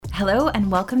Hello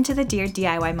and welcome to the Dear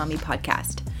DIY Mommy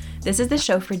podcast. This is the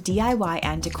show for DIY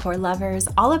and decor lovers,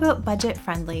 all about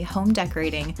budget-friendly home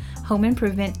decorating, home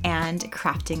improvement, and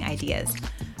crafting ideas.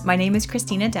 My name is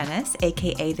Christina Dennis,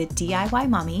 aka the DIY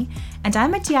Mommy, and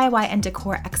I'm a DIY and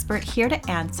decor expert here to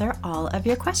answer all of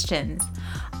your questions.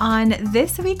 On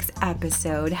this week's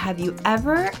episode, have you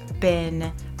ever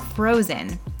been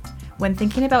frozen when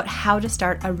thinking about how to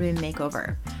start a room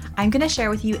makeover? I'm going to share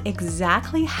with you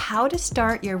exactly how to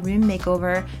start your room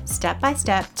makeover step by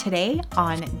step today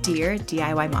on Dear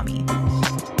DIY Mommy.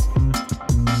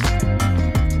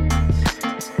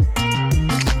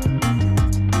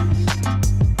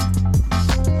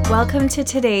 Welcome to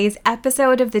today's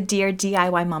episode of the Dear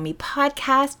DIY Mommy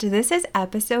podcast. This is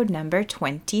episode number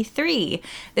 23.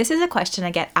 This is a question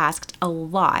I get asked a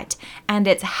lot, and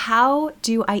it's how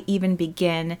do I even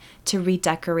begin to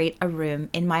redecorate a room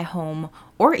in my home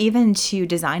or even to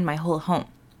design my whole home?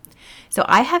 So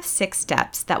I have 6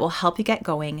 steps that will help you get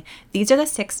going. These are the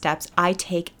 6 steps I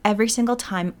take every single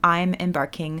time I'm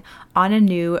embarking on a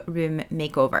new room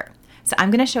makeover. So I'm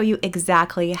going to show you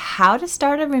exactly how to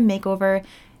start a room makeover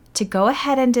to go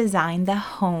ahead and design the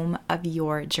home of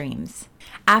your dreams.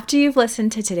 After you've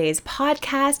listened to today's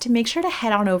podcast, make sure to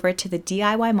head on over to the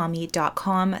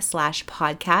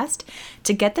DIYmommy.com/podcast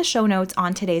to get the show notes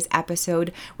on today's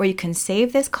episode where you can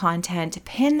save this content,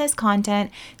 pin this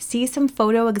content, see some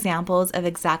photo examples of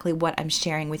exactly what I'm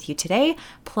sharing with you today,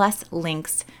 plus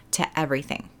links to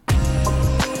everything.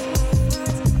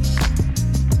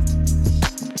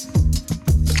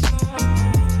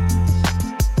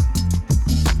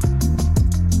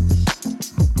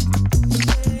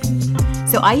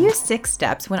 So I use 6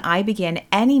 steps when I begin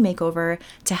any makeover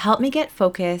to help me get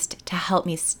focused, to help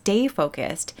me stay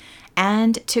focused,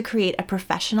 and to create a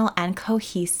professional and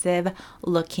cohesive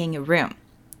looking room.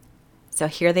 So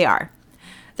here they are.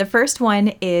 The first one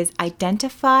is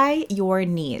identify your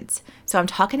needs. So I'm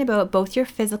talking about both your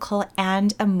physical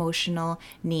and emotional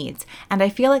needs. And I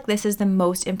feel like this is the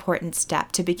most important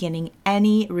step to beginning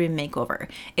any room makeover.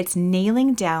 It's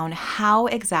nailing down how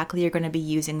exactly you're going to be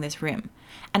using this room.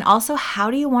 And also,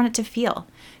 how do you want it to feel?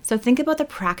 So think about the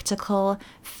practical,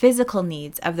 physical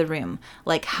needs of the room,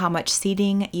 like how much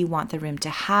seating you want the room to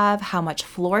have, how much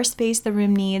floor space the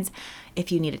room needs,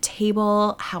 if you need a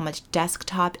table, how much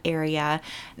desktop area.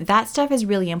 That stuff is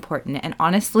really important. And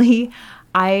honestly,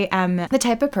 I am the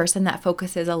type of person that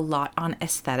focuses a lot on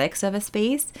aesthetics of a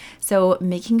space. So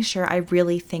making sure I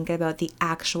really think about the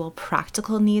actual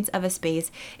practical needs of a space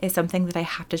is something that I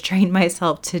have to train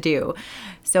myself to do.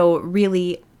 So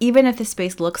really, even if the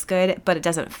space looks good, but it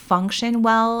doesn't function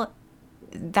well,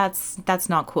 that's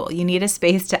not cool. You need a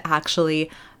space to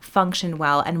actually function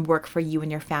well and work for you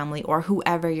and your family or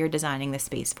whoever you're designing the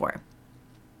space for.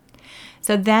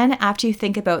 So then after you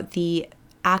think about the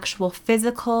actual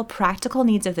physical, practical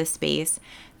needs of this space,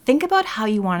 think about how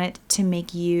you want it to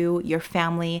make you, your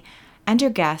family, and your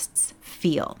guests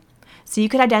feel. So you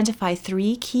could identify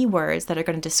 3 key words that are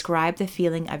going to describe the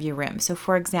feeling of your room. So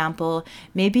for example,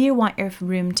 maybe you want your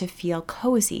room to feel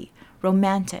cozy,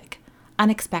 romantic,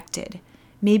 unexpected.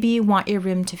 Maybe you want your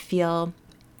room to feel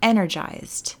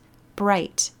energized,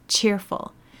 bright,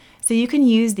 cheerful. So you can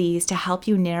use these to help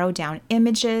you narrow down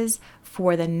images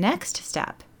for the next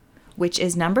step, which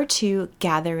is number 2,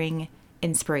 gathering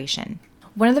inspiration.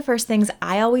 One of the first things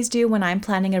I always do when I'm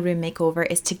planning a room makeover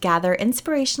is to gather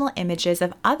inspirational images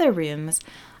of other rooms,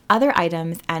 other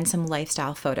items, and some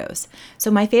lifestyle photos. So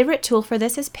my favorite tool for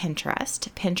this is Pinterest,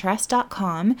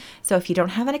 pinterest.com. So if you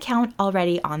don't have an account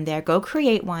already on there, go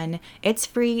create one. It's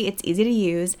free, it's easy to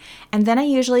use. And then I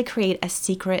usually create a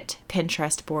secret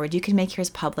Pinterest board. You can make yours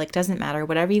public, doesn't matter,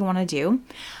 whatever you want to do.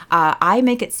 I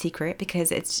make it secret because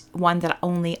it's one that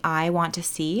only I want to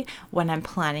see when I'm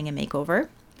planning a makeover.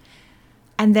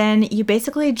 And then you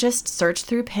basically just search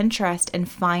through Pinterest and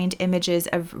find images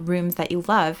of rooms that you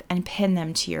love and pin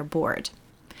them to your board.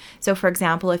 So for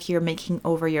example, if you're making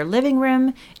over your living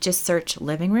room, just search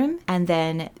living room and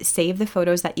then save the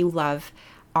photos that you love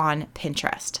on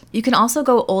Pinterest. You can also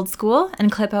go old school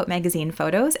and clip out magazine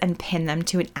photos and pin them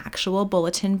to an actual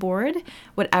bulletin board,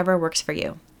 whatever works for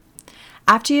you.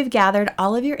 After you've gathered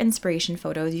all of your inspiration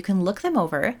photos, you can look them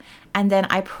over, and then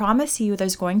I promise you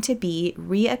there's going to be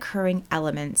reoccurring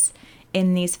elements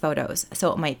in these photos.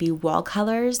 So it might be wall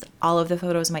colors. All of the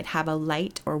photos might have a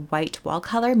light or white wall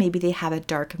color. Maybe they have a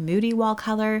dark, moody wall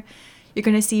color. You're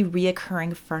going to see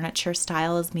reoccurring furniture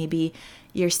styles. Maybe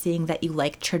you're seeing that you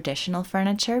like traditional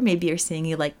furniture. Maybe you're seeing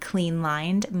you like clean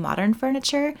lined modern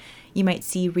furniture. You might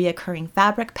see reoccurring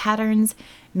fabric patterns.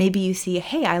 Maybe you see,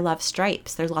 hey, I love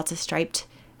stripes. There's lots of striped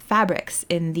fabrics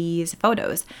in these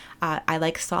photos. I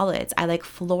like solids. I like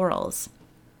florals.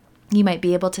 You might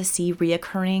be able to see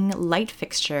reoccurring light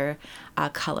fixture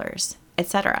colors,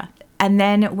 etc. And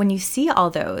then when you see all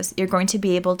those, you're going to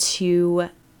be able to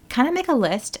kind of make a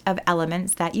list of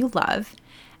elements that you love,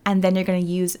 and then you're going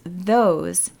to use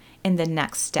those in the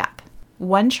next step.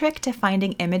 One trick to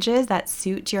finding images that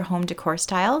suit your home decor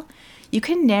style: you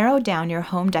can narrow down your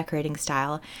home decorating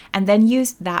style and then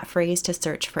use that phrase to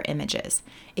search for images.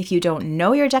 If you don't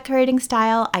know your decorating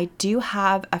style, I do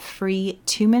have a free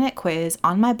 2-minute quiz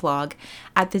on my blog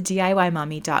at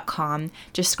thediymommy.com.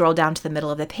 Just scroll down to the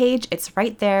middle of the page. It's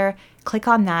right there. Click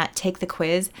on that, take the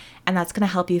quiz, and that's going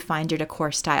to help you find your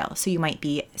decor style. So you might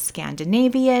be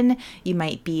Scandinavian, you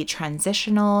might be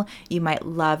transitional, you might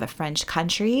love a French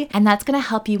country, and that's going to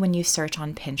help you when you search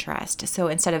on Pinterest. So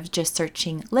instead of just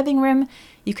searching living room,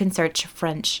 you can search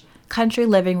French country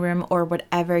living room or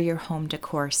whatever your home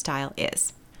decor style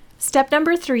is. Step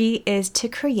number 3 is to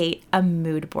create a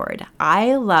mood board.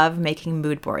 I love making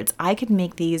mood boards. I could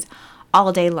make these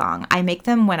all day long. I make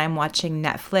them when I'm watching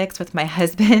Netflix with my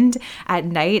husband at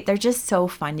night. They're just so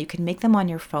fun. You can make them on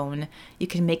your phone. You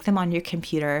can make them on your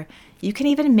computer. You can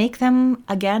even make them,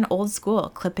 again, old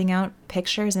school, clipping out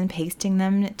pictures and pasting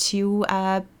them to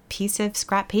a piece of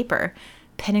scrap paper,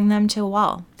 pinning them to a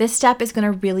wall. This step is going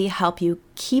to really help you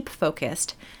keep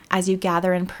focused as you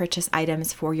gather and purchase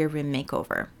items for your room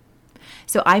makeover.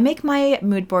 So I make my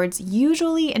mood boards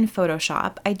usually in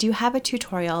Photoshop. I do have a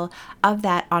tutorial of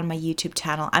that on my YouTube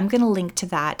channel. I'm going to link to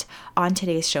that on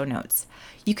today's show notes.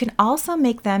 You can also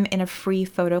make them in a free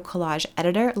photo collage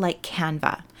editor like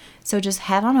Canva. So just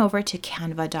head on over to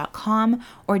canva.com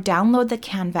or download the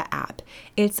Canva app.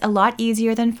 It's a lot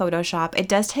easier than Photoshop. It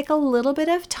does take a little bit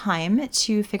of time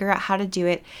to figure out how to do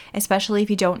it, especially if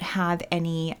you don't have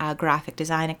any graphic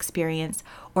design experience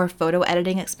or photo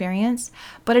editing experience,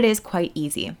 but it is quite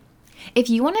easy. If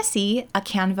you want to see a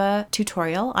Canva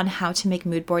tutorial on how to make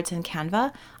mood boards in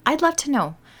Canva, I'd love to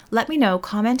know. Let me know,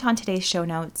 comment on today's show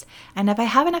notes, and if I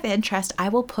have enough interest, I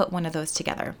will put one of those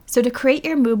together. So to create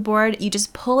your mood board, you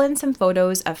just pull in some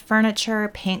photos of furniture,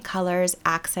 paint colors,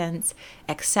 accents,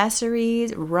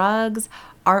 accessories, rugs,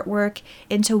 artwork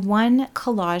into one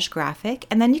collage graphic,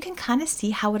 and then you can kind of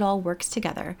see how it all works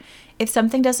together. If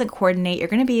something doesn't coordinate, you're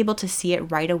going to be able to see it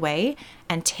right away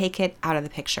and take it out of the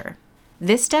picture.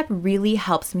 This step really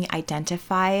helps me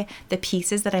identify the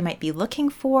pieces that I might be looking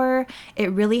for.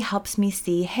 It really helps me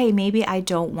see, hey, maybe I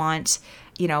don't want,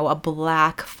 a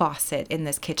black faucet in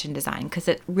this kitchen design because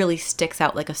it really sticks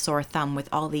out like a sore thumb with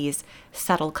all these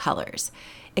subtle colors.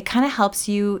 It kind of helps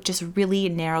you just really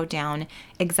narrow down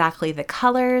exactly the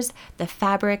colors, the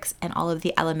fabrics, and all of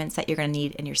the elements that you're going to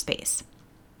need in your space.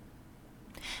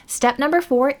 Step number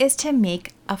 4 is to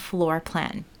make a floor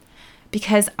plan.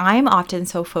 Because I'm often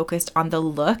so focused on the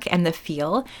look and the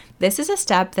feel, this is a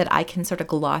step that I can sort of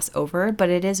gloss over, but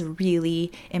it is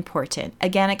really important.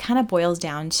 Again, it kind of boils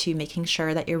down to making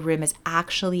sure that your room is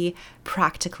actually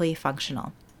practically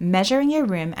functional. Measuring your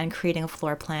room and creating a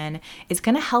floor plan is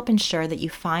going to help ensure that you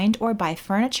find or buy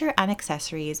furniture and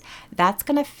accessories that's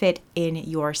going to fit in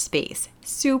your space.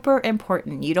 Super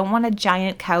important. You don't want a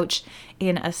giant couch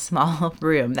in a small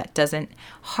room that doesn't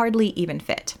hardly even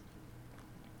fit.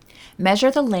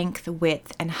 Measure the length,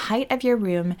 width, and height of your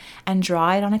room and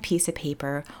draw it on a piece of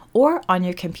paper or on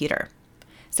your computer.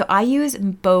 So I use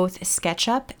both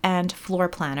SketchUp and Floor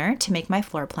Planner to make my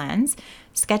floor plans.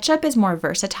 SketchUp is more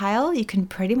versatile. You can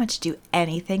pretty much do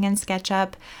anything in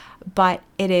SketchUp, but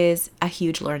it is a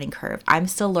huge learning curve. I'm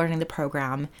still learning the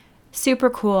program.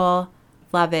 Super cool,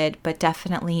 love it, but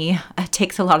definitely it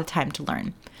takes a lot of time to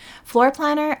learn. Floor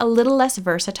Planner, a little less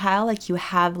versatile, like you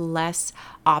have less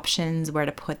options where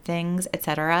to put things,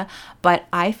 etc. But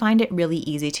I find it really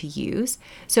easy to use.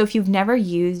 So if you've never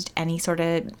used any sort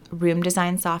of room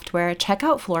design software, check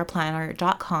out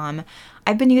floorplanner.com.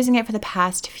 I've been using it for the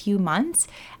past few months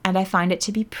and I find it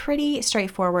to be pretty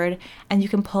straightforward, and you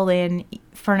can pull in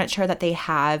furniture that they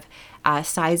have,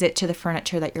 size it to the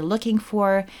furniture that you're looking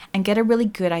for, and get a really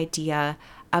good idea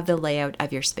of the layout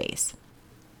of your space.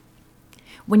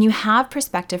 When you have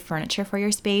prospective furniture for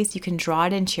your space, you can draw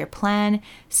it into your plan,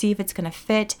 see if it's going to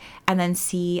fit, and then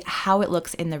see how it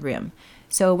looks in the room.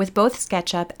 So with both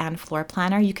SketchUp and Floor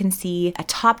Planner, you can see a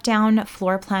top-down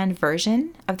floor plan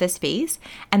version of the space,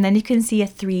 and then you can see a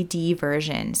 3D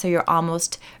version. So you're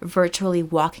almost virtually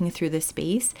walking through the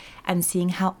space and seeing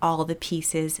how all the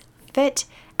pieces fit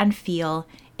and feel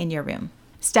in your room.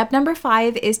 Step number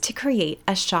 5 is to create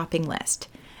a shopping list.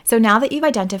 So now that you've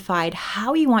identified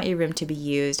how you want your room to be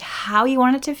used, how you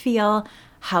want it to feel,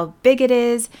 how big it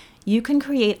is, you can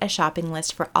create a shopping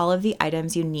list for all of the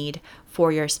items you need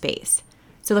for your space.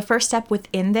 So the first step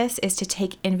within this is to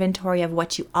take inventory of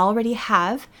what you already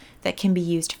have that can be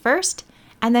used first,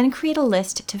 and then create a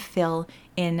list to fill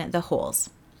in the holes.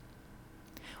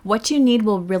 What you need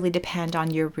will really depend on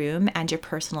your room and your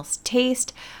personal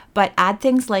taste, but add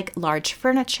things like large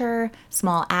furniture,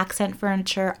 small accent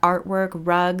furniture, artwork,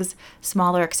 rugs,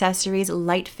 smaller accessories,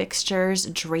 light fixtures,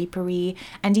 drapery,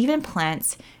 and even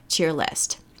plants to your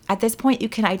list. At this point, you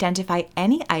can identify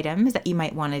any items that you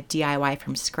might want to DIY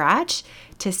from scratch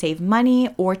to save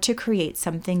money or to create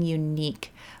something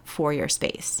unique for your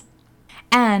space.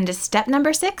 And step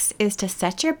number 6 is to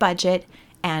set your budget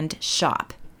and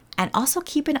shop. And also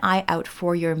keep an eye out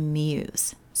for your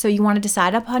muse. So you want to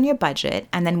decide upon your budget,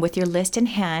 and then with your list in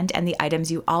hand and the items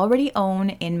you already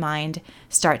own in mind,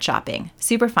 start shopping.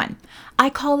 Super fun. I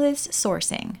call this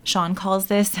sourcing. Sean calls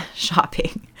this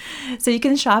shopping. So you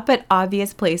can shop at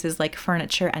obvious places like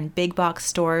furniture and big box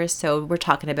stores. So we're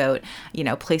talking about,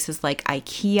 places like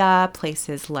IKEA,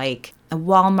 places like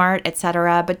Walmart,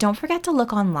 etc. But don't forget to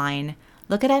look online.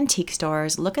 Look at antique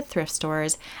stores, look at thrift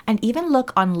stores, and even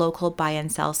look on local buy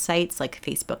and sell sites like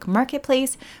Facebook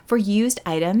Marketplace for used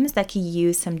items that can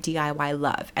use some DIY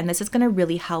love. And this is going to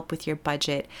really help with your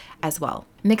budget as well.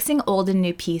 Mixing old and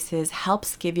new pieces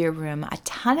helps give your room a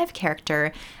ton of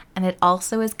character, and it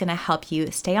also is going to help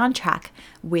you stay on track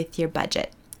with your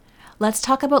budget. Let's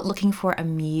talk about looking for a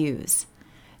muse.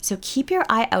 So keep your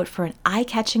eye out for an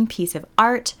eye-catching piece of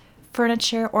art,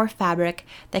 furniture, or fabric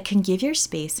that can give your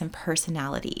space some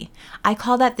personality. I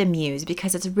call that the muse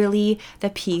because it's really the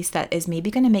piece that is maybe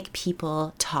going to make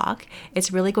people talk.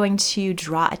 It's really going to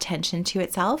draw attention to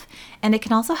itself, and it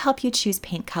can also help you choose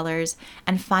paint colors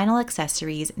and final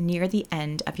accessories near the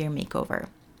end of your makeover.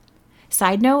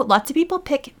 Side note, lots of people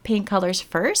pick paint colors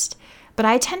first, but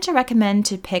I tend to recommend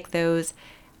to pick those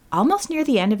almost near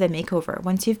the end of the makeover.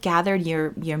 Once you've gathered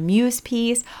your muse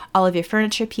piece, all of your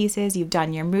furniture pieces, you've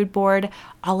done your mood board,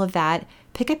 all of that,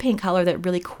 pick a paint color that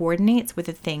really coordinates with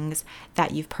the things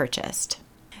that you've purchased.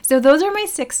 So those are my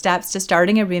 6 steps to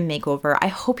starting a room makeover. I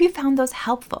hope you found those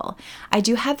helpful. I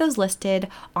do have those listed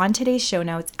on today's show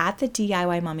notes at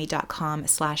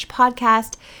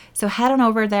thediymummy.com/podcast. So head on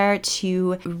over there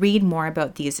to read more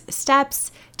about these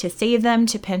steps, to save them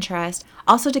to Pinterest,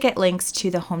 also to get links to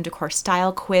the home decor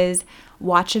style quiz,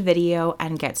 watch a video,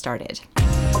 and get started.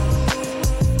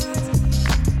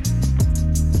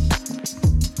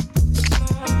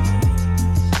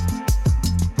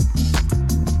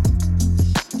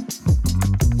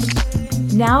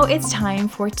 Now it's time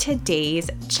for today's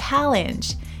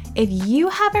challenge. If you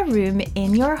have a room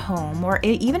in your home or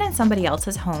even in somebody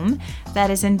else's home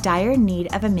that is in dire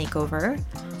need of a makeover,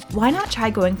 why not try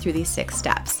going through these 6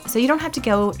 steps? So you don't have to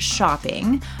go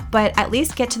shopping, but at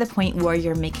least get to the point where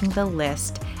you're making the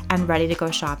list and ready to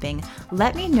go shopping.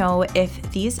 Let me know if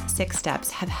these 6 steps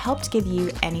have helped give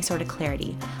you any sort of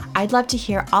clarity. I'd love to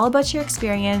hear all about your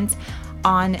experience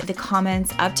on the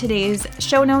comments of today's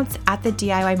show notes at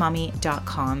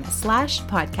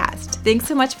thediymummy.com/podcast. Thanks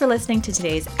so much for listening to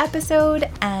today's episode,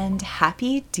 and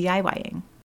happy DIYing.